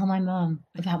 don't tell my mum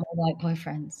about my white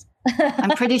boyfriends.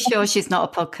 I'm pretty sure she's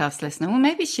not a podcast listener. Well,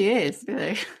 maybe she is.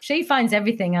 Really. She finds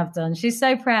everything I've done. She's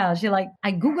so proud. She's like,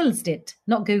 I Googled it,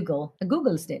 not Google. I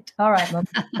Googled it. All right, Mum.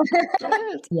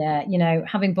 Yeah, you know,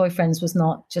 having boyfriends was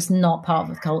not part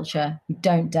of the culture. You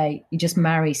don't date. You just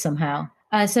marry somehow.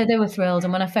 So they were thrilled.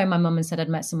 And when I phoned my mum and said I'd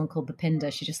met someone called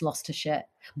Bhupinder, she just lost her shit.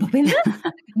 Bhupinder?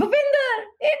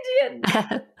 Bhupinder!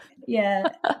 Indian! Yeah.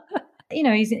 You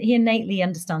know, he innately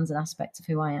understands an aspect of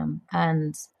who I am.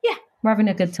 And yeah, we're having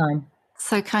a good time.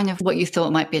 So kind of what you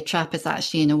thought might be a trap is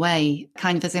actually, in a way,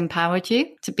 kind of has empowered you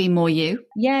to be more you.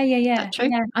 Yeah. Is that true?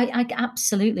 Yeah. I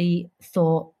absolutely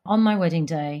thought on my wedding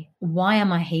day, why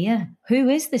am I here? Who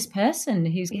is this person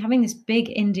who's having this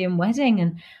big Indian wedding?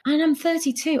 And I'm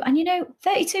 32. And, you know,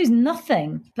 32 is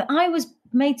nothing. But I was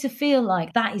made to feel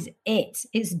like that is it.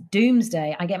 It's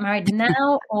doomsday. I get married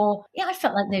now or I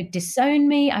felt like they'd disown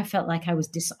me. I felt like I was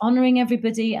dishonoring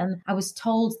everybody. And I was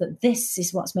told that this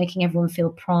is what's making everyone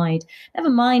feel pride. Never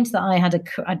mind that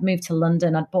I'd moved to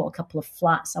London. I'd bought a couple of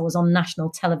flats. I was on national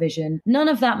television. None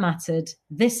of that mattered.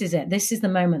 This is it. This is the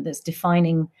moment that's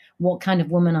defining what kind of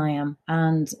woman I am.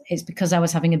 And it's because I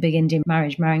was having a big Indian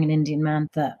marriage, marrying an Indian man,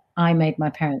 that I made my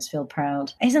parents feel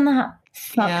proud. Isn't that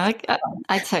fucked? Yeah,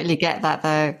 I totally get that,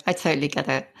 though. I totally get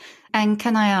it. And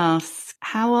can I ask,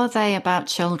 how are they about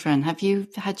children? Had you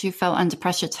felt under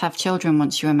pressure to have children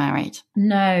once you were married?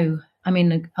 No. I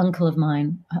mean, an uncle of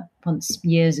mine once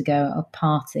years ago at a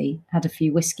party had a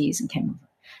few whiskies and came over.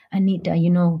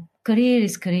 Anita, career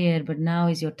is career, but now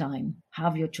is your time.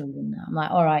 Have your children now. I'm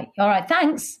like, all right,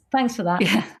 thanks for that.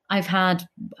 Yeah. I've had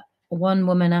one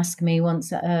woman ask me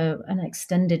once, an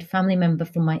extended family member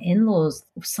from my in-laws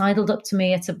sidled up to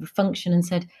me at a function and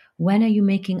said, when are you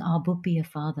making our bubby a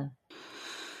father?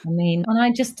 I mean, and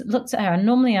I just looked at her, and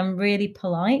normally I'm really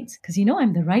polite because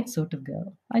I'm the right sort of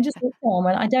girl. I just looked at her and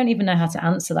went, I don't even know how to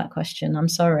answer that question. I'm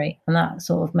sorry. And that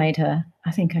sort of made her, I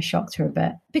think I shocked her a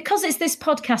bit. Because it's this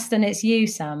podcast and it's you,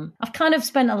 Sam, I've kind of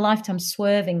spent a lifetime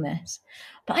swerving this.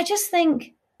 But I just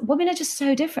think women are just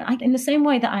so different. In the same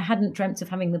way that I hadn't dreamt of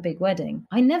having the big wedding,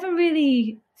 I never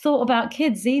really thought about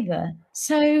kids either.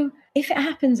 So if it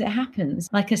happens, it happens.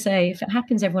 Like I say, if it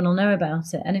happens, everyone will know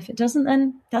about it. And if it doesn't,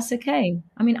 then that's okay.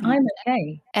 I mean, I'm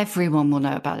okay. Everyone will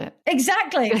know about it.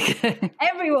 Exactly.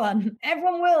 Everyone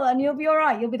will, and you'll be all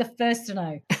right. You'll be the first to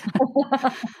know.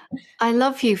 I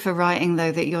love you for writing,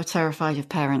 though, that you're terrified of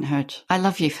parenthood. I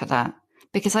love you for that,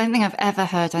 because I don't think I've ever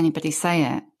heard anybody say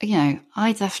it.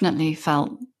 I definitely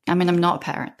felt, I'm not a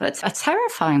parent, but it's a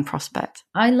terrifying prospect.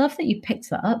 I love that you picked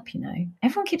that up,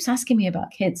 Everyone keeps asking me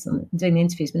about kids and doing the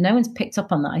interviews, but no one's picked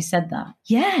up on that. I said that.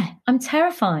 Yeah, I'm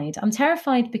terrified. I'm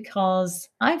terrified because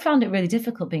I found it really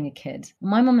difficult being a kid.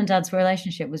 My mum and dad's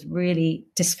relationship was really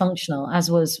dysfunctional,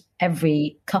 as was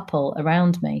every couple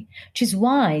around me, which is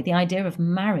why the idea of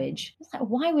marriage,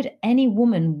 why would any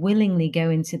woman willingly go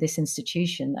into this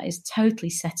institution that is totally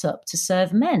set up to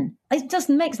serve men? It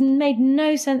made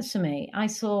no sense for me. I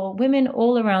saw women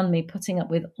all around me putting up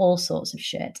with all sorts of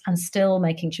shit and still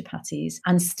making chapatis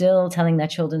and still telling their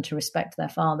children to respect their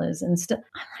fathers. And I'm like,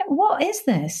 what is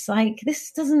this?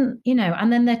 This doesn't,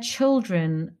 and then their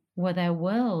children were their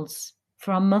worlds.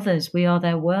 For our mothers, we are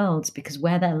their worlds because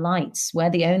we're their lights.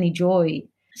 We're the only joy.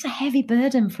 It's a heavy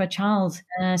burden for a child.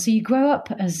 So you grow up,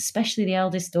 as especially the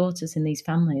eldest daughters in these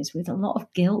families, with a lot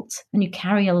of guilt, and you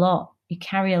carry a lot.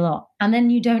 And then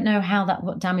you don't know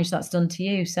what damage that's done to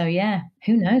you. So yeah,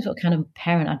 who knows what kind of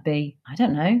parent I'd be? I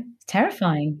don't know. It's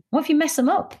terrifying. What if you mess them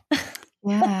up?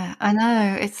 Yeah, I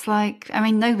know. It's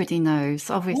nobody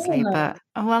knows, obviously, but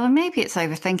maybe it's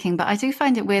overthinking, but I do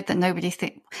find it weird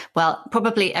that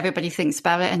probably everybody thinks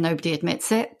about it and nobody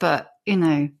admits it, but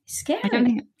It's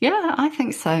scary. I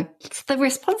think so. It's the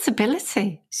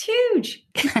responsibility. It's huge.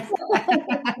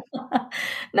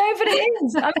 No, but it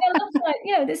is. I love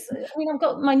I've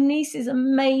got my niece is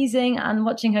amazing and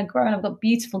watching her grow, and I've got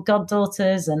beautiful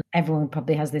goddaughters, and everyone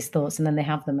probably has these thoughts and then they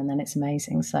have them and then it's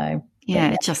amazing. So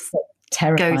yeah, it just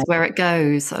terrifying. Goes where it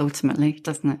goes ultimately,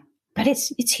 doesn't it? But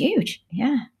it's huge.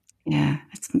 Yeah. Yeah,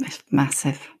 it's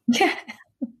massive. Yeah.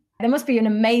 There must be an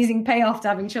amazing payoff to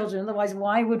having children. Otherwise,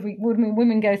 why would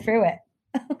women go through it?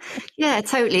 Yeah,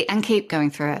 totally. And keep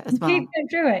going through it as well. Keep going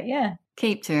through it, yeah.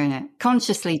 Keep doing it.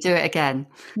 Consciously do it again.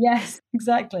 Yes,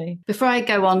 exactly. Before I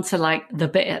go on to the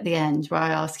bit at the end where I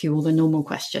ask you all the normal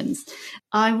questions,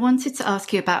 I wanted to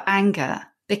ask you about anger.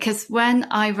 Because when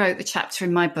I wrote the chapter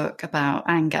in my book about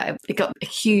anger, it got a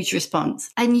huge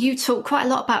response. And you talk quite a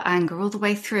lot about anger all the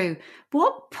way through.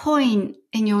 What point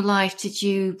in your life did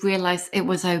you realise it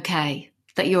was okay,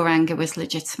 that your anger was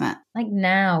legitimate?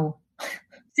 Now.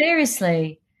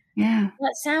 Seriously. Yeah.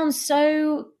 That sounds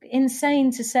so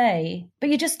insane to say, but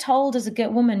you're just told as a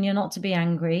good woman you're not to be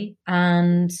angry,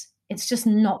 and it's just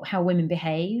not how women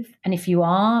behave. And if you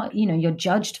are, you're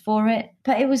judged for it.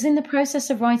 But it was in the process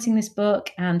of writing this book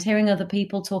and hearing other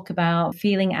people talk about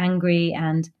feeling angry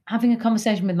and having a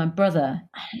conversation with my brother.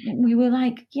 We were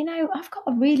like, I've got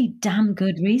a really damn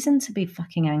good reason to be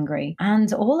fucking angry.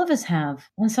 And all of us have.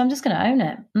 And so I'm just going to own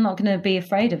it. I'm not going to be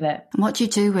afraid of it. And what do you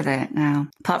do with it now,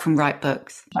 apart from write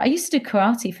books? I used to do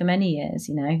karate for many years,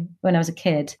 when I was a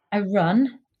kid. I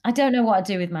run. I don't know what I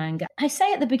do with my anger. I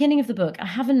say at the beginning of the book, I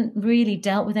haven't really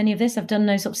dealt with any of this. I've done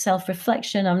no sort of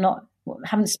self-reflection.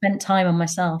 Haven't spent time on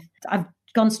myself. I've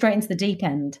gone straight into the deep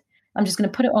end. I'm just going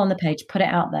to put it on the page, put it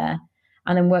out there,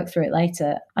 and then work through it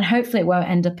later. And hopefully it won't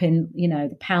end up in,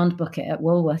 the pound bucket at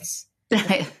Woolworths.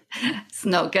 It's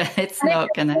not good. It's not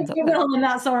going to end up there. And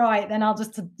that's all right. Then I'll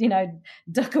just,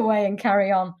 duck away and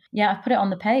carry on. Yeah, I put it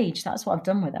on the page. That's what I've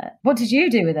done with it. What did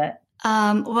you do with it?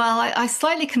 I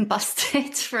slightly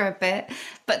combusted for a bit,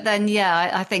 but then,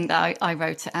 I think that I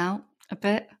wrote it out a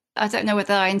bit. I don't know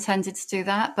whether I intended to do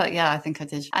that, but I think I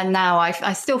did. And now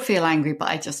I still feel angry, but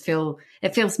I just feel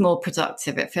it feels more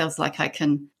productive. It feels like I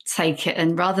can take it,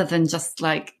 and rather than just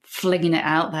like flinging it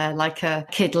out there like a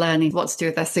kid learning what to do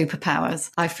with their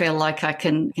superpowers, I feel like I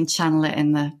can channel it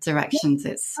in the directions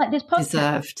it's Like this podcast,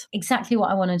 deserved. Exactly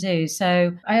what I want to do.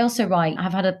 So I also write.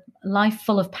 I've had a life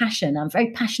full of passion. I'm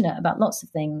very passionate about lots of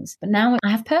things, but now I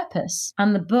have purpose.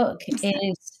 And the book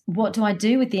is, what do I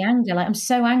do with the anger? Like, I'm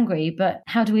so angry, but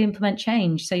how do we implement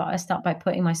change? So I start by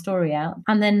putting my story out,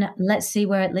 and then let's see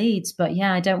where it leads. But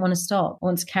yeah, I don't want to stop. I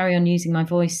want to carry on using my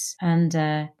voice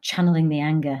and channeling the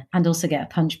anger, and also get a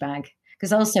punch bag.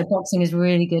 Because also boxing is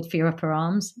really good for your upper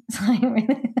arms.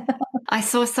 I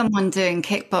saw someone doing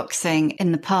kickboxing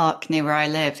in the park near where I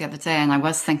live the other day, and I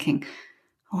was thinking,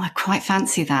 oh, I quite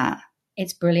fancy that.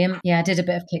 It's brilliant. Yeah, I did a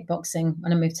bit of kickboxing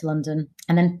when I moved to London,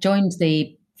 and then joined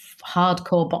the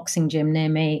hardcore boxing gym near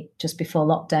me just before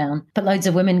lockdown. But loads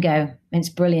of women go. It's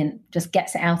brilliant. Just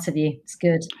gets it out of you. It's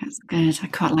good. That's good. I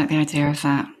quite like the idea of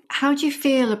that. How do you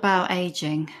feel about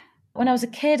aging? When I was a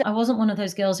kid, I wasn't one of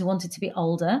those girls who wanted to be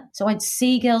older. So I'd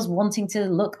see girls wanting to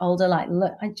look older,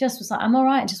 I just was like, I'm all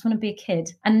right. I just want to be a kid.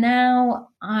 And now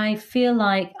I feel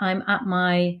like I'm at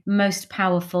my most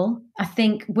powerful. I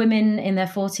think women in their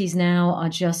 40s now are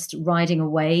just riding a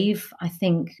wave. I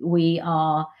think we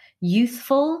are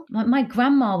youthful. My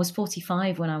grandma was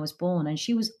 45 when I was born, and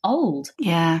she was old.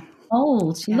 Yeah.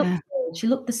 Old. She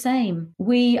looked the same.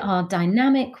 We are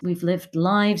dynamic. We've lived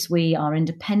lives. We are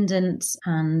independent,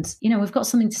 and we've got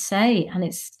something to say. And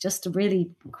it's just a really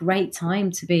great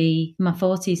time to be in my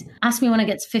 40s. Ask me when I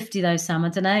get to 50, though, Sam. I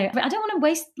don't know. I don't want to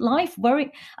waste life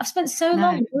worrying. I've spent so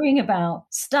long worrying about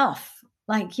stuff.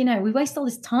 We waste all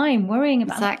this time worrying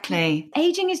about. Exactly.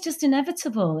 Aging is just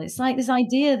inevitable. It's like this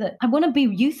idea that I want to be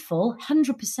youthful,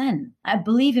 100%. I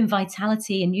believe in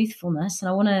vitality and youthfulness, and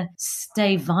I want to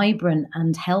stay vibrant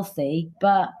and healthy.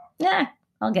 But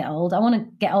I'll get old. I want to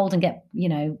get old and get,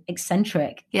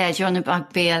 eccentric. Yeah. Do you want to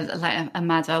be a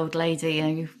mad old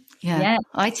lady? Yeah.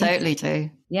 I totally do.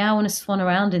 Yeah, I want to swan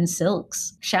around in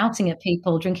silks, shouting at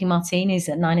people, drinking martinis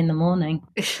at 9 a.m.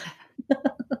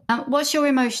 What's your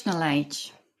emotional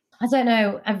age? I don't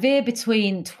know. I veer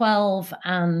between 12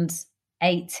 and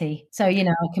 80. So, I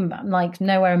can,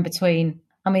 nowhere in between.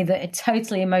 I'm either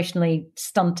totally emotionally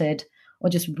stunted or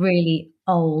just really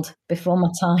old before my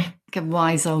time. Like a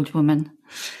wise old woman.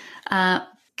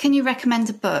 Can you recommend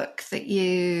a book that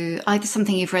either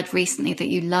something you've read recently that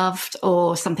you loved,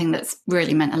 or something that's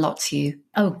really meant a lot to you?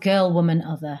 Oh, Girl, Woman,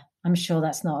 Other. I'm sure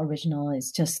that's not original.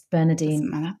 It's just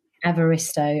Bernardine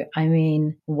Evaristo. I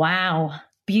mean, wow.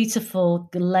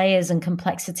 Beautiful layers and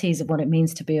complexities of what it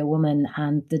means to be a woman,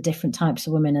 and the different types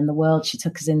of women and the world she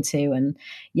took us into. And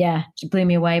yeah, she blew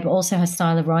me away, but also her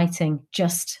style of writing,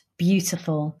 just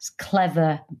beautiful,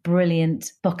 clever,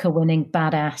 brilliant, Booker-winning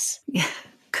badass. Yeah,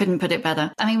 couldn't put it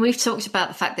better. I mean, we've talked about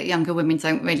the fact that younger women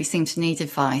don't really seem to need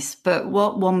advice, but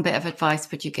what one bit of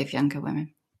advice would you give younger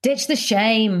women? Ditch the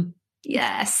shame.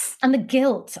 Yes. And the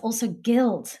guilt, also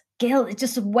guilt. It's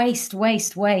just a waste.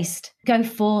 Go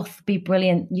forth, be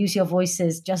brilliant, use your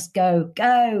voices, just go,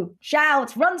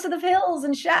 shout, run to the hills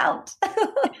and shout.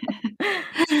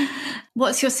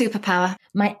 What's your superpower?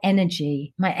 My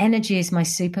energy. My energy is my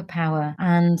superpower.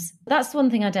 And that's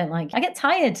one thing I don't like. I get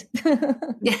tired.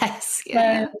 Yes.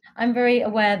 Yeah. So I'm very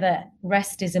aware that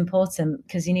rest is important,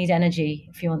 because you need energy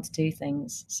if you want to do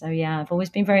things. So yeah, I've always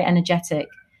been very energetic.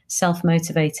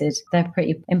 Self-motivated. They're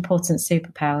pretty important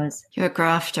superpowers. You're a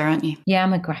grafter, aren't you? Yeah,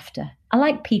 I'm a grafter. I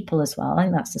like people as well. I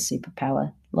think that's a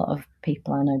superpower. A lot of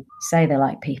people I know say they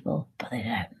like people, but they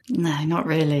don't. No, not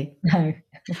really. No.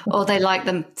 Or they like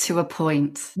them to a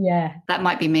point. Yeah. That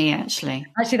might be me, actually.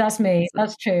 Actually, that's me.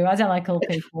 That's true. I don't like all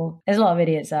people. There's a lot of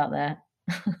idiots out there.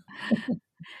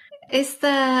 Is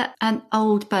there an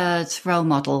old bird role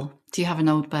model? Do you have an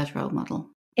old bird role model?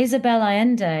 Isabel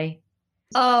Allende.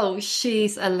 Oh,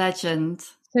 she's a legend.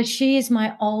 So she is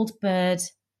my old bird,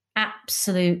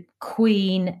 absolute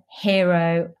queen,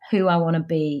 hero, who I want to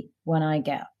be when I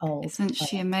get old. Isn't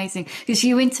she amazing? Because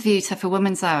you interviewed her for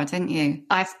Women's Hour, didn't you?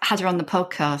 I've had her on the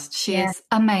podcast. She is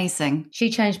amazing. She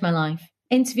changed my life.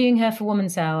 Interviewing her for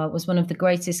Woman's Hour was one of the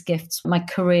greatest gifts my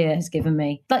career has given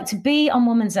me. Like, to be on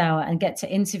Woman's Hour and get to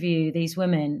interview these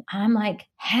women, and I'm like,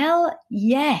 hell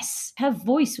yes. Her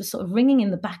voice was sort of ringing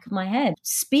in the back of my head.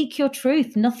 Speak your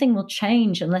truth. Nothing will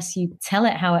change unless you tell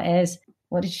it how it is.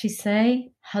 What did she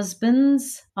say?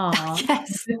 Husbands are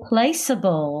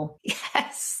replaceable.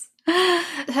 Yes.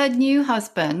 Her new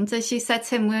husband, as she said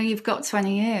to him, well, you've got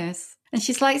 20 years. And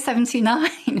she's like 79.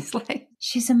 It's like...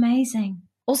 She's amazing.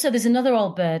 Also, there's another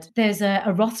old bird. There's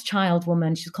a Rothschild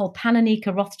woman. She's called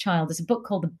Anita Rothschild. There's a book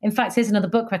called, in fact, here's another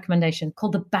book recommendation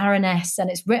called The Baroness, and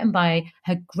it's written by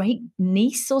her great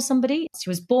niece or somebody. She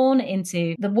was born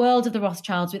into the world of the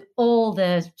Rothschilds with all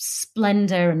the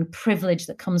splendor and privilege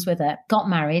that comes with it. Got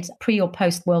married pre or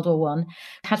post World War One,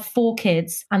 had 4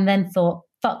 kids, and then thought,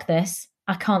 fuck this.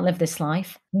 I can't live this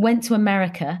life. Went to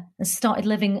America and started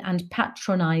living and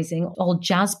patronizing old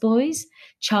jazz boys.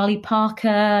 Charlie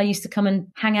Parker used to come and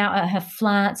hang out at her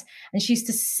flat, and she used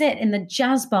to sit in the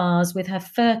jazz bars with her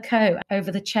fur coat over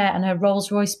the chair and her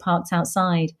Rolls Royce parked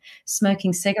outside,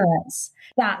 smoking cigarettes.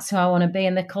 That's who I want to be,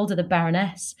 and they called her the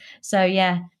Baroness. So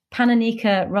yeah,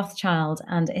 Pananika Rothschild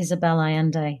and Isabel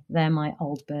Allende, they're my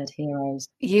old bird heroes.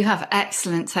 You have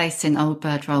excellent taste in old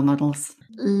bird role models.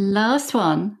 Last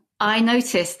one. I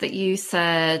noticed that you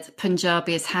said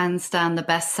Punjabi is hands down the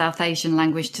best South Asian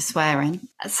language to swear in.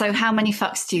 So how many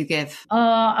fucks do you give?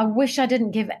 I wish I didn't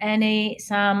give any,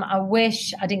 Sam. I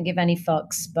wish I didn't give any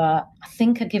fucks, but I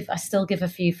think I still give a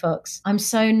few fucks. I'm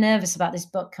so nervous about this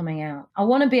book coming out. I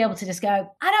want to be able to just go,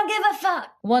 I don't give a fuck.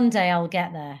 One day I'll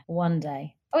get there. One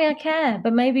day. Oh yeah, I care.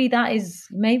 But maybe that is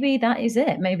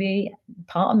it. Maybe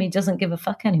part of me doesn't give a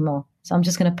fuck anymore. So I'm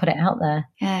just going to put it out there.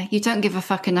 Yeah, you don't give a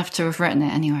fuck enough to have written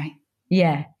it anyway.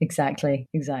 Yeah, exactly.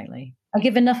 I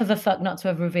give enough of a fuck not to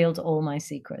have revealed all my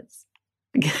secrets.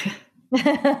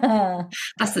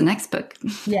 That's the next book.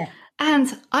 Yeah.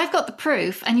 And I've got the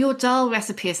proof, and your dal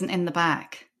recipe isn't in the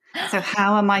back. So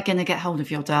how am I going to get hold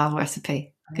of your dal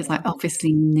recipe? Because I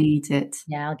obviously need it.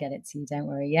 Yeah, I'll get it to you. Don't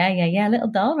worry. Yeah. Little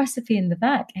dal recipe in the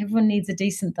back. Everyone needs a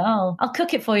decent dal. I'll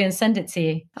cook it for you and send it to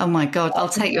you. Oh my God, I'll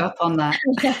take you up on that.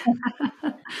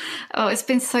 Oh, it's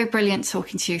been so brilliant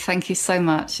talking to you. Thank you so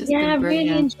much. It's been I brilliant.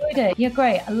 really enjoyed it. You're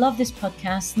great. I love this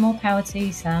podcast. More power to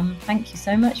you, Sam. Thank you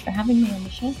so much for having me on the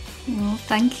show. Well,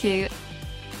 thank you.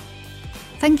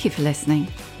 Thank you for listening.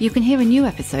 You can hear a new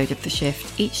episode of The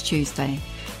Shift each Tuesday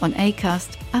on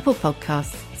Acast, Apple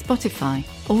Podcasts, Spotify,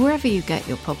 or wherever you get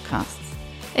your podcasts.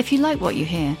 If you like what you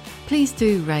hear, please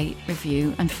do rate,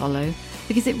 review and follow,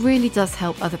 because it really does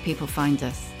help other people find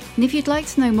us. And if you'd like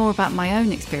to know more about my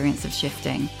own experience of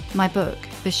shifting, my book,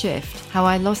 The Shift, How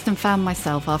I Lost and Found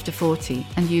Myself After 40,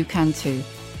 and you can too,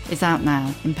 is out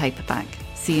now in paperback.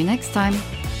 See you next time.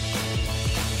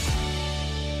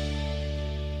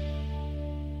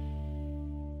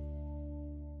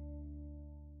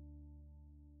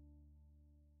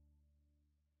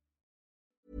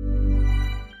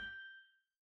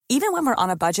 Even when we're on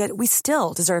a budget, we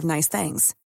still deserve nice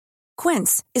things.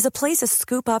 Quince is a place to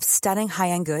scoop up stunning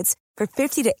high-end goods for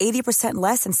 50 to 80%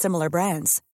 less than similar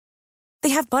brands. They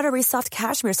have buttery soft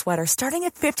cashmere sweaters starting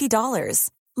at $50,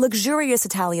 luxurious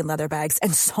Italian leather bags,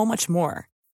 and so much more.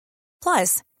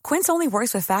 Plus, Quince only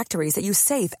works with factories that use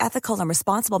safe, ethical, and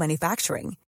responsible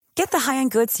manufacturing. Get the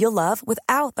high-end goods you'll love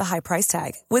without the high price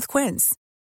tag with Quince.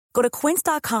 Go to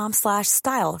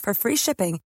quince.com/style for free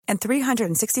shipping and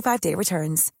 365-day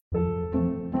returns.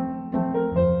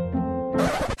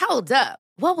 Hold up.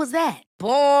 What was that?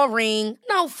 Boring.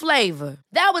 No flavor.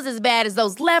 That was as bad as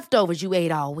those leftovers you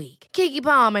ate all week. Keke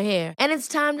Palmer here, and it's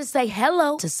time to say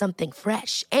hello to something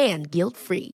fresh and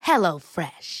guilt-free. Hello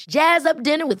Fresh. Jazz up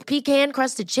dinner with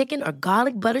pecan-crusted chicken or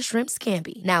garlic butter shrimp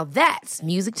scampi. Now that's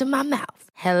music to my mouth.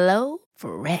 Hello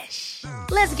Fresh.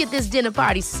 Let's get this dinner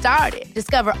party started.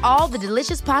 Discover all the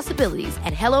delicious possibilities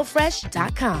at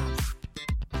HelloFresh.com.